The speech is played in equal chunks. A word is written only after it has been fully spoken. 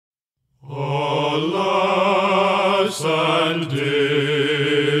Alas, and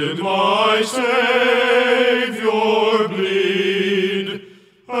did my Saviour bleed,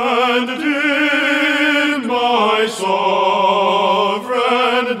 and did my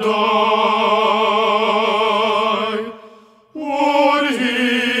Sov'reign die, would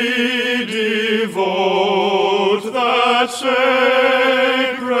he devote that sacred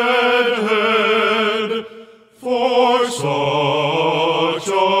head for such a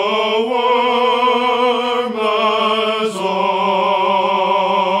worm as I?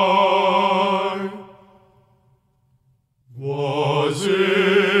 Was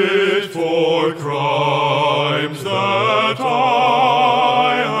it for crimes that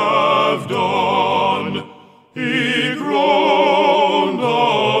I have done he groaned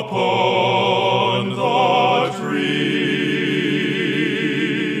upon the tree?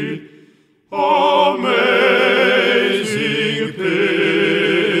 Amazing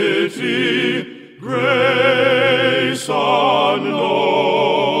pity, grace unknown,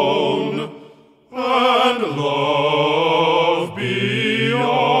 and love beyond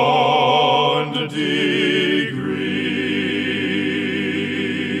degree.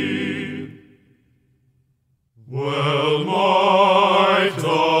 Well might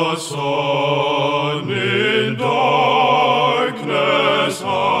the sun in darkness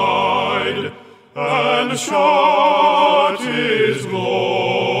hide, and shut his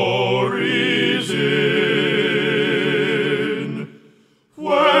glories in,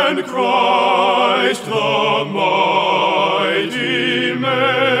 when Christ the mighty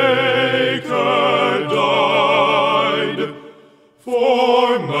Maker died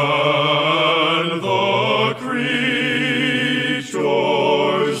for man, the creature's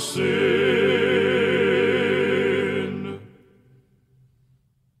sin.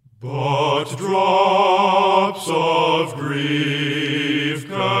 But drops of grief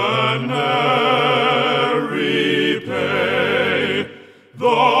can ne'er repay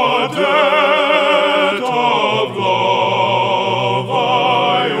the debt of love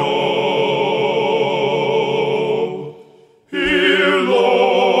I owe. Here,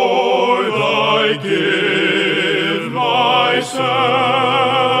 Lord, I give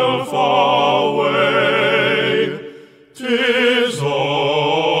myself away. 'Tis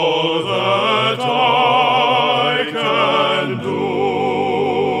all that I can do.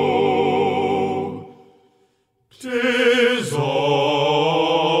 'Tis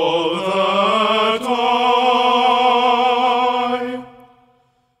all that I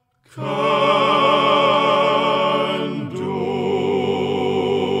can do.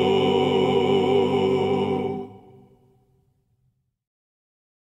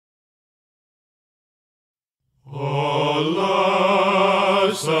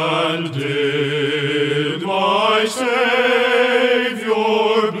 Alas, and did my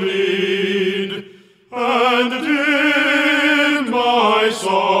Saviour bleed, and did my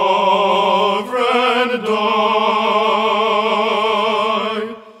Sov'reign die,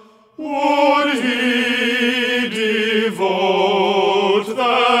 would he devote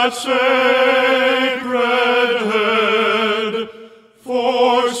that sacred head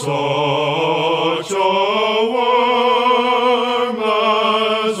for such a worm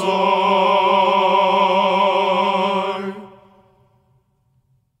as I?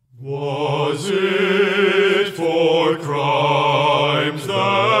 Was it for crimes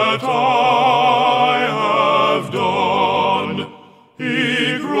that I have done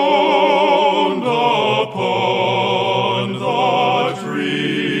he groaned upon the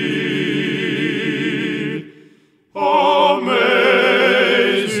tree?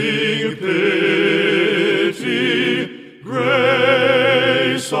 Amazing pity,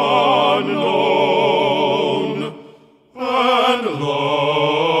 grace unknown, and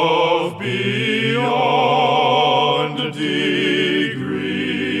love beyond degree.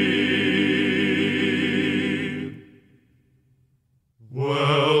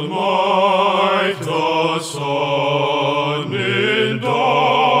 Well might the sun in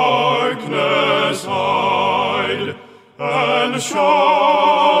darkness hide, and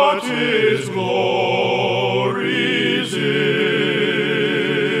shut his glories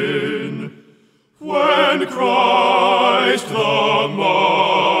in, when Christ the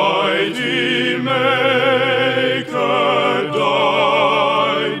mighty Maker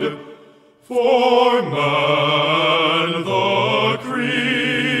died for man, the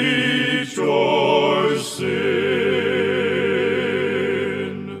creature's sin.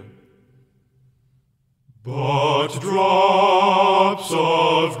 But drops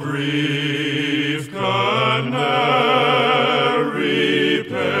of grief